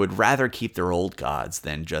 agreed that they would rather keep their old gods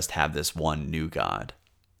than just have this one new god.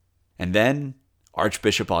 And then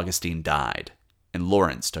Archbishop Augustine died, and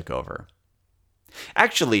Lawrence took over.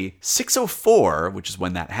 Actually, 604, which is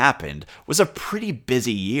when that happened, was a pretty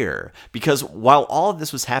busy year, because while all of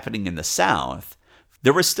this was happening in the south,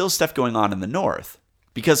 there was still stuff going on in the north.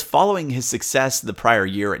 Because following his success the prior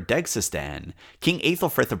year at Degsistan, King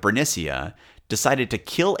Aethelfrith of Bernicia decided to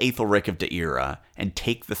kill Aethelric of Deira and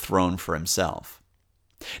take the throne for himself.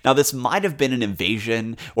 Now, this might have been an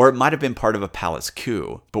invasion, or it might have been part of a palace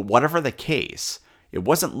coup, but whatever the case, it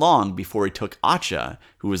wasn't long before he took Acha,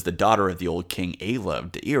 who was the daughter of the old king Aela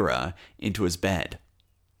of Deira, into his bed.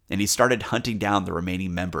 And he started hunting down the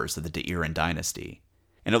remaining members of the Deiran dynasty.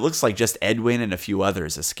 And it looks like just Edwin and a few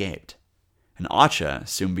others escaped. And Acha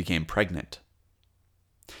soon became pregnant.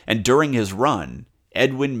 And during his run,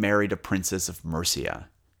 Edwin married a princess of Mercia,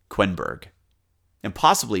 Quenberg, and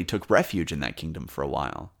possibly took refuge in that kingdom for a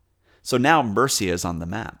while. So now Mercia is on the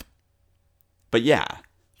map. But yeah,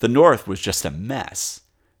 the north was just a mess,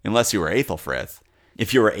 unless you were Aethelfrith.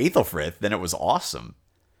 If you were Aethelfrith, then it was awesome.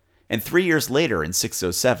 And 3 years later, in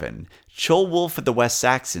 607, Ceolwulf of the West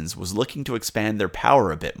Saxons was looking to expand their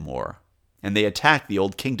power a bit more, and they attacked the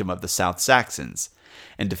old kingdom of the South Saxons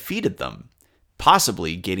and defeated them,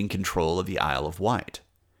 possibly gaining control of the Isle of Wight.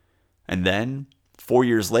 And then, 4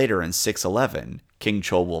 years later in 611, King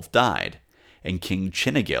Ceolwulf died, and King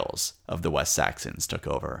Cynegils of the West Saxons took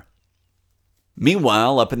over.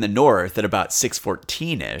 Meanwhile, up in the north at about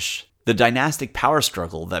 614-ish, the dynastic power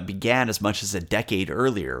struggle that began as much as a decade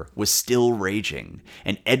earlier was still raging,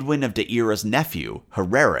 and Edwin of Deira's nephew,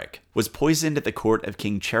 Hereric, was poisoned at the court of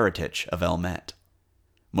King Cheretich of Elmet,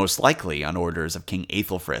 most likely on orders of King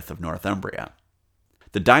Aethelfrith of Northumbria.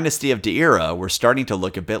 The dynasty of Deira were starting to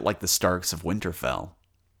look a bit like the Starks of Winterfell.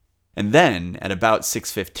 And then, at about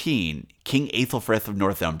 615, King Aethelfrith of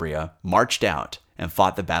Northumbria marched out and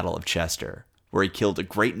fought the Battle of Chester, where he killed a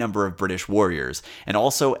great number of British warriors and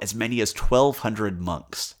also as many as 1,200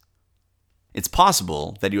 monks. It's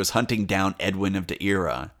possible that he was hunting down Edwin of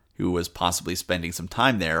Deira, who was possibly spending some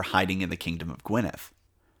time there hiding in the kingdom of Gwynedd.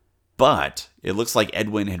 But it looks like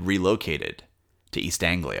Edwin had relocated to East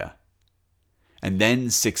Anglia. And then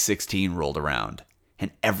 616 rolled around,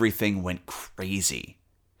 and everything went crazy.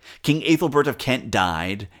 King Aethelbert of Kent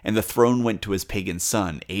died, and the throne went to his pagan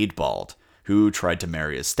son, Eadbald, who tried to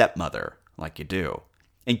marry his stepmother, like you do.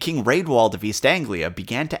 And King Raedwald of East Anglia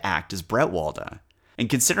began to act as Bretwalda. And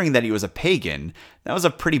considering that he was a pagan, that was a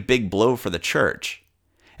pretty big blow for the church.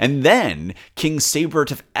 And then King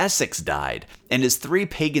Sabert of Essex died, and his 3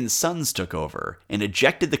 pagan sons took over and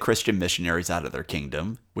ejected the Christian missionaries out of their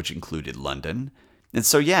kingdom, which included London. And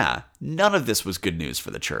so yeah, none of this was good news for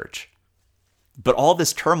the church. But all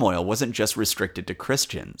this turmoil wasn't just restricted to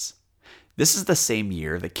Christians. This is the same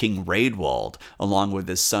year that King Raedwald, along with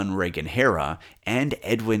his son Regan-Hera and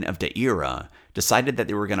Edwin of Deira, decided that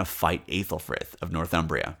they were going to fight Aethelfrith of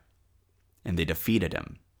Northumbria. And they defeated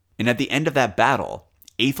him. And at the end of that battle,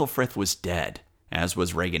 Aethelfrith was dead, as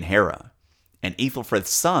was Regan-Hera, and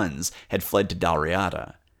Aethelfrith's sons had fled to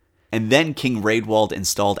Dalriada. And then King Raedwald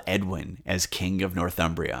installed Edwin as king of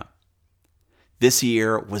Northumbria. This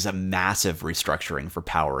year was a massive restructuring for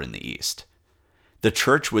power in the east. The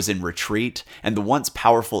church was in retreat, and the once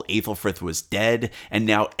powerful Aethelfrith was dead, and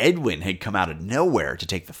now Edwin had come out of nowhere to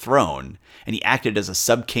take the throne, and he acted as a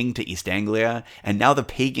sub-king to East Anglia, and now the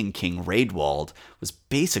pagan king Raedwald was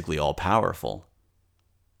basically all-powerful.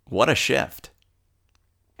 What a shift.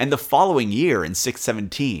 And the following year, in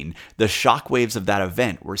 617, the shockwaves of that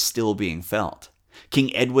event were still being felt.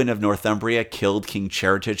 King Edwin of Northumbria killed King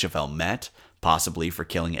Cheretich of Elmet, possibly for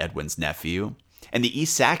killing Edwin's nephew. And the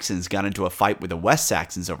East Saxons got into a fight with the West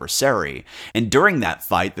Saxons over Surrey, and during that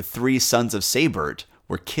fight, the 3 sons of Sabert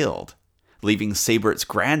were killed, leaving Sabert's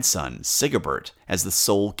grandson, Sigibert, as the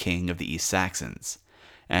sole king of the East Saxons.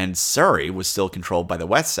 And Surrey was still controlled by the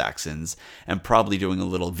West Saxons, and probably doing a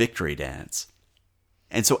little victory dance.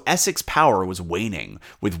 And so Essex power was waning,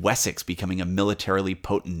 with Wessex becoming a militarily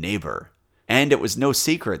potent neighbor. And it was no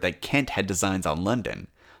secret that Kent had designs on London,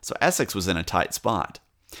 so Essex was in a tight spot.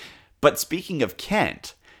 But speaking of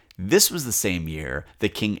Kent, this was the same year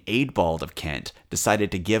that King Eadbald of Kent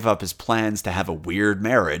decided to give up his plans to have a weird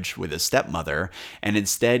marriage with his stepmother and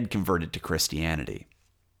instead converted to Christianity.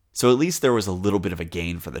 So at least there was a little bit of a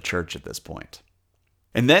gain for the church at this point.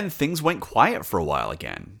 And then things went quiet for a while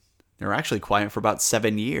again. They were actually quiet for about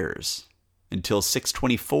 7 years, until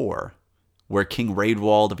 624, where King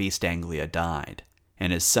Raedwald of East Anglia died,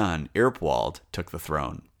 and his son, Earpwald, took the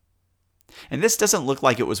throne. And this doesn't look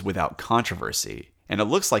like it was without controversy, and it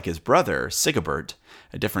looks like his brother, Sigibert,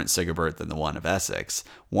 a different Sigibert than the one of Essex,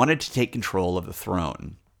 wanted to take control of the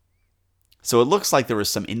throne. So it looks like there was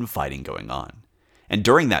some infighting going on. And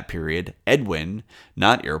during that period, Edwin,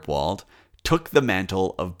 not Earpwald, took the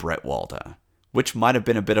mantle of Bretwalda, which might have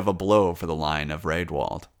been a bit of a blow for the line of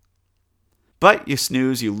Raedwald. But you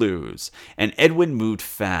snooze, you lose, and Edwin moved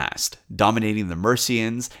fast, dominating the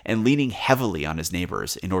Mercians and leaning heavily on his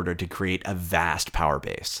neighbors in order to create a vast power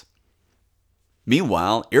base.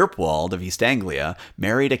 Meanwhile, Earpwald of East Anglia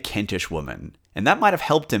married a Kentish woman, and that might have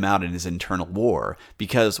helped him out in his internal war,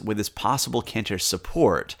 because with his possible Kentish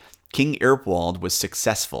support, King Earpwald was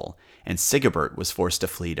successful, and Sigebert was forced to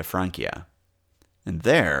flee to Francia. And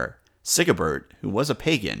there, Sigebert, who was a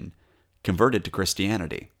pagan, converted to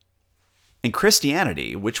Christianity. And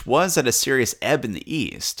Christianity, which was at a serious ebb in the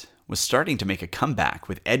East, was starting to make a comeback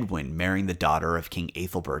with Edwin marrying the daughter of King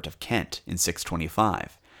Aethelbert of Kent in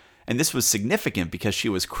 625. And this was significant because she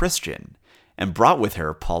was Christian, and brought with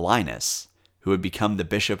her Paulinus, who would become the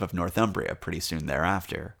Bishop of Northumbria pretty soon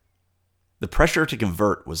thereafter. The pressure to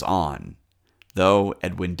convert was on, though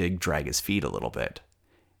Edwin did drag his feet a little bit.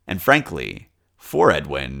 And frankly, for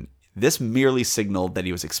Edwin, this merely signaled that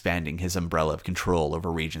he was expanding his umbrella of control over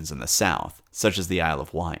regions in the south, such as the Isle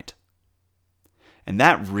of Wight. And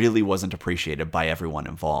that really wasn't appreciated by everyone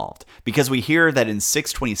involved, because we hear that in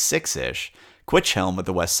 626-ish, Cuichelm of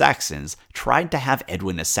the West Saxons tried to have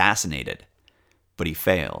Edwin assassinated, but he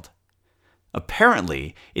failed.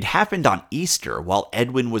 Apparently, it happened on Easter while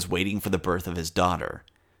Edwin was waiting for the birth of his daughter,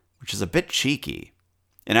 which is a bit cheeky.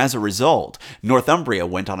 And as a result, Northumbria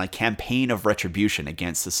went on a campaign of retribution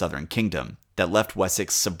against the southern kingdom that left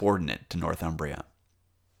Wessex subordinate to Northumbria.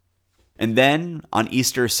 And then, on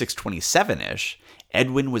Easter 627-ish,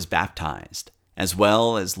 Edwin was baptized, as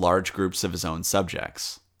well as large groups of his own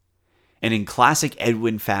subjects. And in classic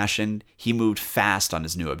Edwin fashion, he moved fast on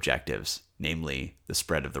his new objectives, namely the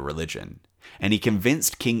spread of the religion, and he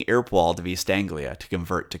convinced King Earpwald of East Anglia to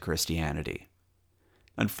convert to Christianity.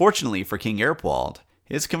 Unfortunately for King Earpwald,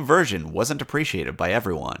 his conversion wasn't appreciated by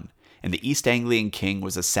everyone, and the East Anglian king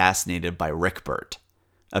was assassinated by Ricbert,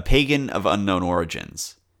 a pagan of unknown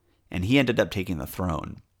origins, and he ended up taking the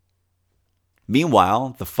throne.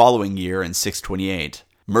 Meanwhile, the following year in 628,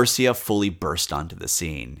 Mercia fully burst onto the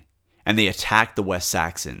scene, and they attacked the West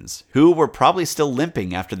Saxons, who were probably still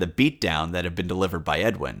limping after the beatdown that had been delivered by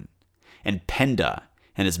Edwin, and Penda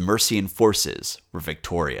and his Mercian forces were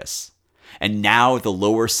victorious. And now the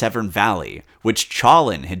lower Severn Valley, which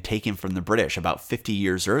Chalin had taken from the British about 50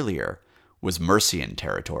 years earlier, was Mercian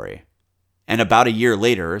territory. And about a year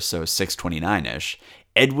later, so 629-ish,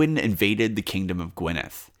 Edwin invaded the kingdom of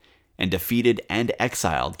Gwynedd, and defeated and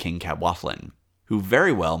exiled King Cadwallon, who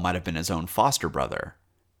very well might have been his own foster brother.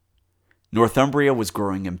 Northumbria was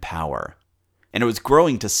growing in power, and it was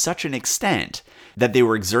growing to such an extent that they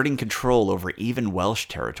were exerting control over even Welsh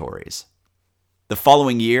territories. The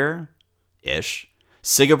following year-ish,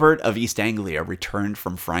 Sigebert of East Anglia returned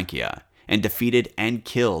from Francia and defeated and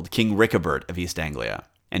killed King Ricibert of East Anglia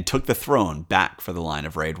and took the throne back for the line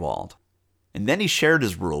of Raedwald. And then he shared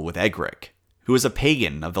his rule with Egric, who was a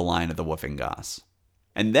pagan of the line of the Woffingas.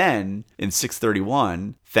 And then, in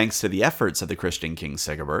 631, thanks to the efforts of the Christian King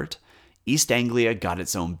Sigebert, East Anglia got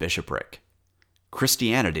its own bishopric.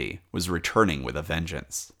 Christianity was returning with a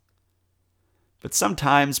vengeance. But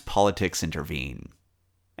sometimes politics intervene,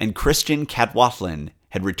 and Christian Cadwallon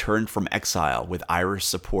had returned from exile with Irish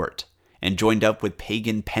support and joined up with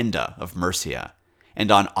pagan Penda of Mercia,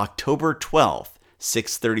 and on October 12th,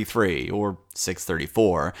 633 or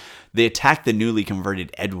 634, they attacked the newly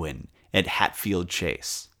converted Edwin at Hatfield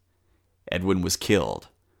Chase. Edwin was killed,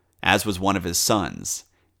 as was one of his sons,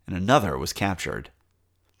 and another was captured.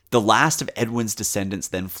 The last of Edwin's descendants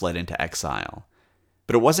then fled into exile,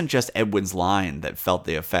 but it wasn't just Edwin's line that felt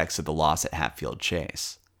the effects of the loss at Hatfield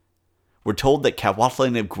Chase. We're told that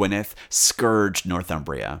Cadwallon of Gwynedd scourged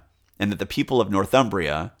Northumbria, and that the people of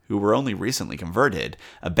Northumbria, who were only recently converted,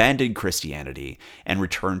 abandoned Christianity and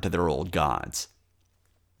returned to their old gods.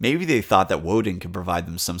 Maybe they thought that Woden could provide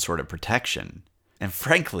them some sort of protection, and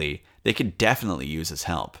frankly, they could definitely use his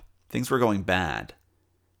help. Things were going bad.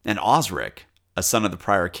 And Osric, a son of the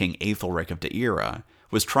prior king Aethelric of Deira,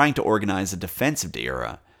 was trying to organize a defense of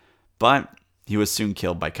Deira, but he was soon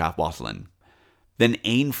killed by Cadwallon. Then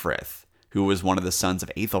Eanfrith, who was one of the sons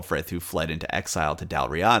of Aethelfrith who fled into exile to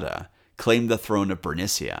Dalriada, claimed the throne of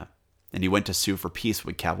Bernicia, and he went to sue for peace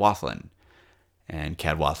with Cadwallon, and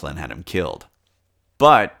Cadwallon had him killed.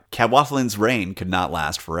 But Cadwallon's reign could not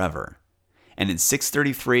last forever, and in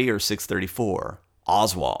 633 or 634,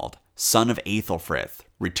 Oswald, son of Aethelfrith,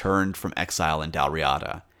 returned from exile in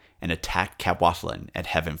Dalriada and attacked Cadwallon at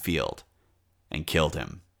Heaven Field and killed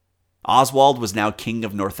him. Oswald was now king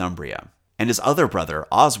of Northumbria, and his other brother,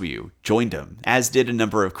 Oswiu, joined him, as did a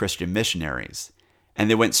number of Christian missionaries, and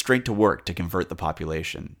they went straight to work to convert the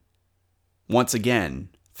population. Once again,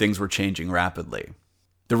 things were changing rapidly.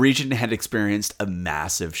 The region had experienced a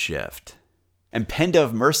massive shift. And Penda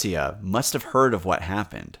of Mercia must have heard of what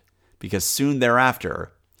happened, because soon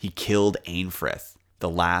thereafter, he killed Eanfrith, the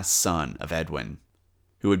last son of Edwin,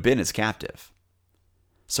 who had been his captive.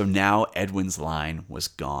 So now Edwin's line was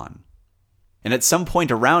gone. And at some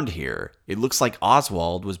point around here, it looks like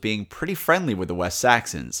Oswald was being pretty friendly with the West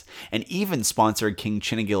Saxons, and even sponsored King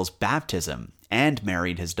Cynegil's baptism and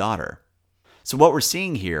married his daughter. So what we're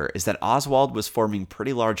seeing here is that Oswald was forming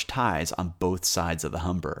pretty large ties on both sides of the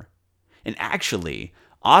Humber. And actually,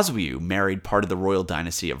 Oswiu married part of the royal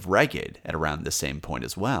dynasty of Reged at around the same point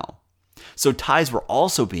as well. So ties were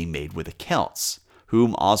also being made with the Celts,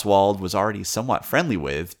 whom Oswald was already somewhat friendly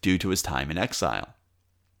with due to his time in exile.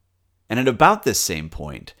 And at about this same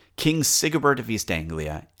point, King Sigebert of East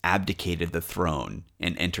Anglia abdicated the throne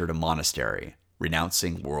and entered a monastery,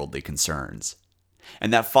 renouncing worldly concerns.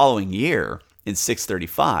 And that following year, in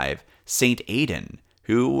 635, Saint Aidan,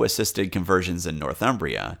 who assisted conversions in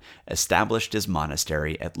Northumbria, established his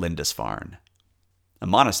monastery at Lindisfarne, a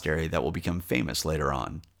monastery that will become famous later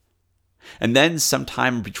on. And then,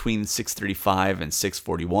 sometime between 635 and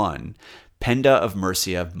 641, Penda of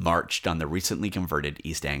Mercia marched on the recently converted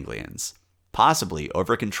East Anglians, possibly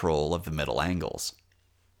over control of the Middle Angles.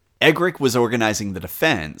 Egric was organizing the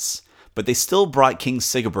defense, but they still brought King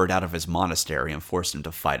Sigebert out of his monastery and forced him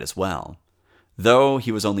to fight as well, though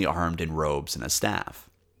he was only armed in robes and a staff.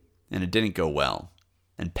 And it didn't go well,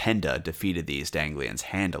 and Penda defeated the East Anglians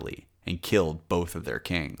handily and killed both of their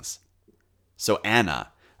kings. So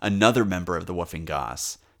Anna, another member of the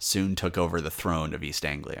Woffingas, soon took over the throne of East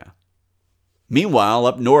Anglia. Meanwhile,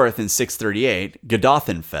 up north in 638,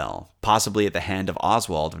 Godolphin fell, possibly at the hand of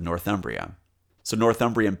Oswald of Northumbria. So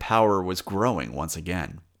Northumbrian power was growing once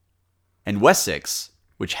again. And Wessex,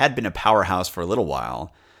 which had been a powerhouse for a little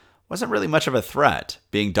while, wasn't really much of a threat,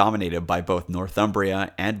 being dominated by both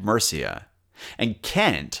Northumbria and Mercia. And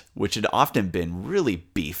Kent, which had often been really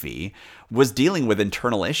beefy, was dealing with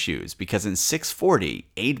internal issues because in 640,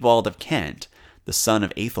 Eadbald of Kent, the son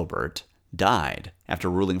of Aethelbert, died after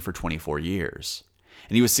ruling for 24 years.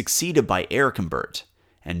 And he was succeeded by Earconbert,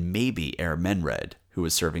 and maybe Earmenred, who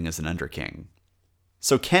was serving as an underking.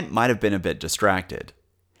 So Kent might have been a bit distracted.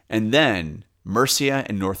 And then, Mercia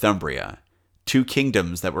and Northumbria, two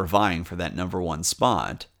kingdoms that were vying for that number one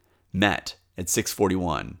spot, met at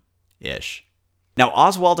 641-ish. Now,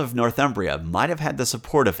 Oswald of Northumbria might have had the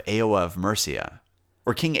support of Eowa of Mercia,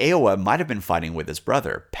 or King Eowa might have been fighting with his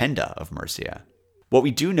brother, Penda of Mercia. What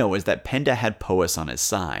we do know is that Penda had Powys on his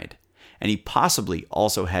side, and he possibly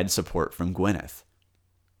also had support from Gwynedd.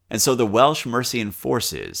 And so the Welsh Mercian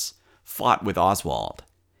forces fought with Oswald,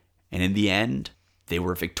 and in the end, they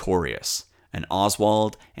were victorious, and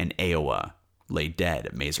Oswald and Eowa lay dead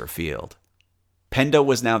at Mazer Field. Penda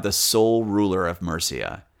was now the sole ruler of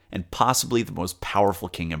Mercia, and possibly the most powerful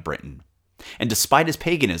king in Britain. And despite his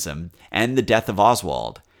paganism and the death of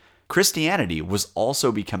Oswald, Christianity was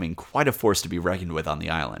also becoming quite a force to be reckoned with on the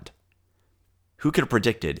island. Who could have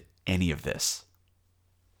predicted any of this?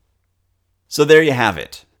 So there you have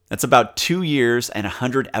it. That's about 2 years and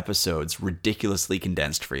 100 episodes ridiculously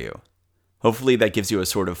condensed for you. Hopefully that gives you a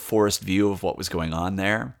sort of forest view of what was going on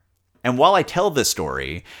there. And while I tell this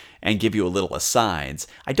story and give you a little asides,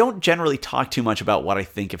 I don't generally talk too much about what I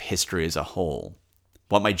think of history as a whole,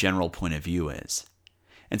 what my general point of view is.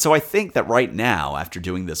 And so I think that right now, after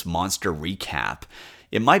doing this monster recap,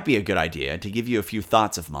 it might be a good idea to give you a few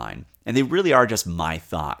thoughts of mine, and they really are just my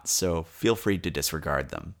thoughts, so feel free to disregard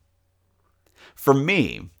them. For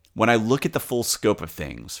me, when I look at the full scope of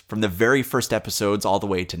things, from the very first episodes all the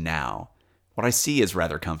way to now, what I see is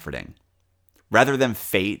rather comforting. Rather than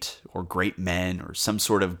fate, or great men, or some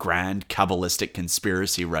sort of grand Kabbalistic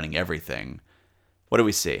conspiracy running everything, what do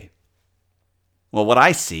we see? Well, what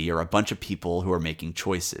I see are a bunch of people who are making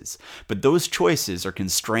choices, but those choices are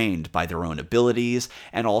constrained by their own abilities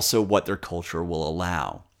and also what their culture will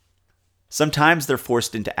allow. Sometimes they're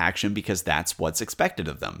forced into action because that's what's expected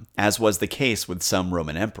of them, as was the case with some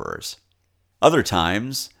Roman emperors. Other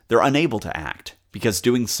times, they're unable to act, because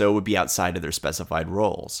doing so would be outside of their specified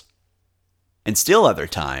roles. And still other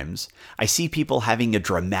times, I see people having a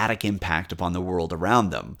dramatic impact upon the world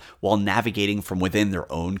around them while navigating from within their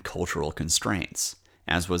own cultural constraints,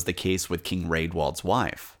 as was the case with King Raedwald's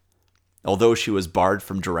wife. Although she was barred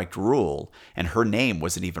from direct rule, and her name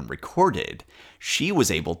wasn't even recorded, she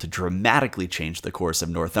was able to dramatically change the course of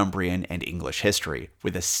Northumbrian and English history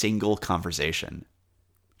with a single conversation.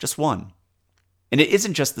 Just one. And it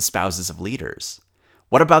isn't just the spouses of leaders.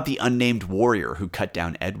 What about the unnamed warrior who cut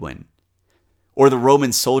down Edwin? Or the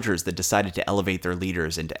Roman soldiers that decided to elevate their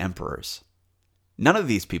leaders into emperors? None of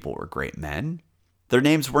these people were great men. Their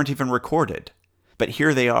names weren't even recorded. But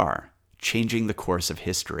here they are, changing the course of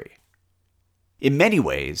history. In many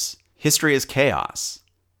ways, history is chaos,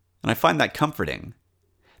 and I find that comforting.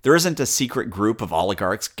 There isn't a secret group of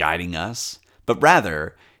oligarchs guiding us, but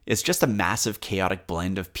rather, it's just a massive chaotic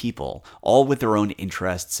blend of people, all with their own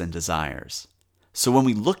interests and desires. So when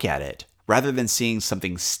we look at it, rather than seeing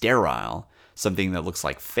something sterile, something that looks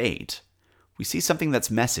like fate, we see something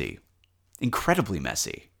that's messy, incredibly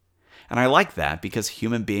messy. And I like that because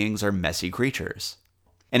human beings are messy creatures.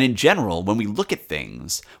 And in general, when we look at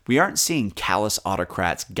things, we aren't seeing callous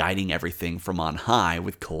autocrats guiding everything from on high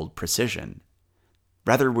with cold precision.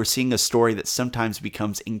 Rather, we're seeing a story that sometimes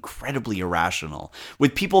becomes incredibly irrational,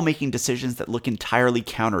 with people making decisions that look entirely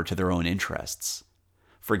counter to their own interests.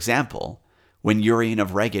 For example, when Urien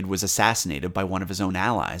of Reged was assassinated by one of his own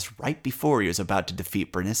allies right before he was about to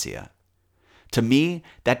defeat Bernicia. To me,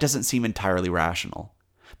 that doesn't seem entirely rational,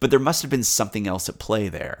 but there must have been something else at play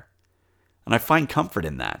there. And I find comfort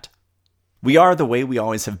in that. We are the way we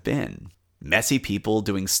always have been, messy people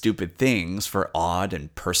doing stupid things for odd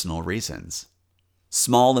and personal reasons.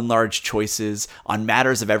 Small and large choices on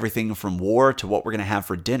matters of everything from war to what we're going to have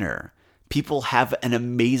for dinner. People have an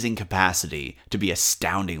amazing capacity to be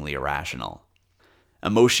astoundingly irrational.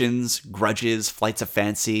 Emotions, grudges, flights of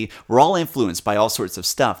fancy, we're all influenced by all sorts of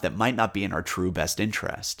stuff that might not be in our true best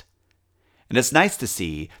interest. And it's nice to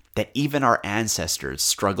see that even our ancestors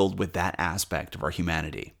struggled with that aspect of our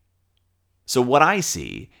humanity. So what I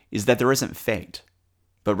see is that there isn't fate,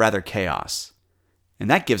 but rather chaos. And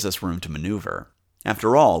that gives us room to maneuver.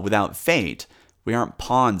 After all, without fate, we aren't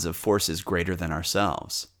pawns of forces greater than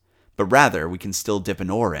ourselves. But rather, we can still dip an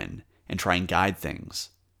oar in and try and guide things,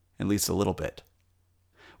 at least a little bit.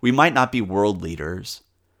 We might not be world leaders,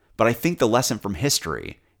 but I think the lesson from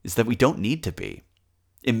history is that we don't need to be.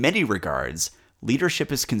 In many regards,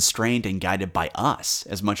 leadership is constrained and guided by us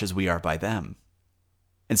as much as we are by them.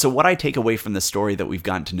 And so what I take away from the story that we've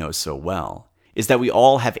gotten to know so well is that we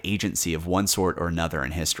all have agency of one sort or another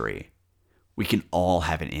in history. We can all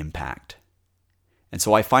have an impact. And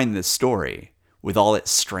so I find this story, with all its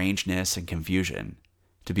strangeness and confusion,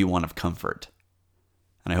 to be one of comfort.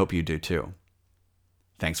 And I hope you do too.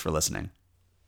 Thanks for listening.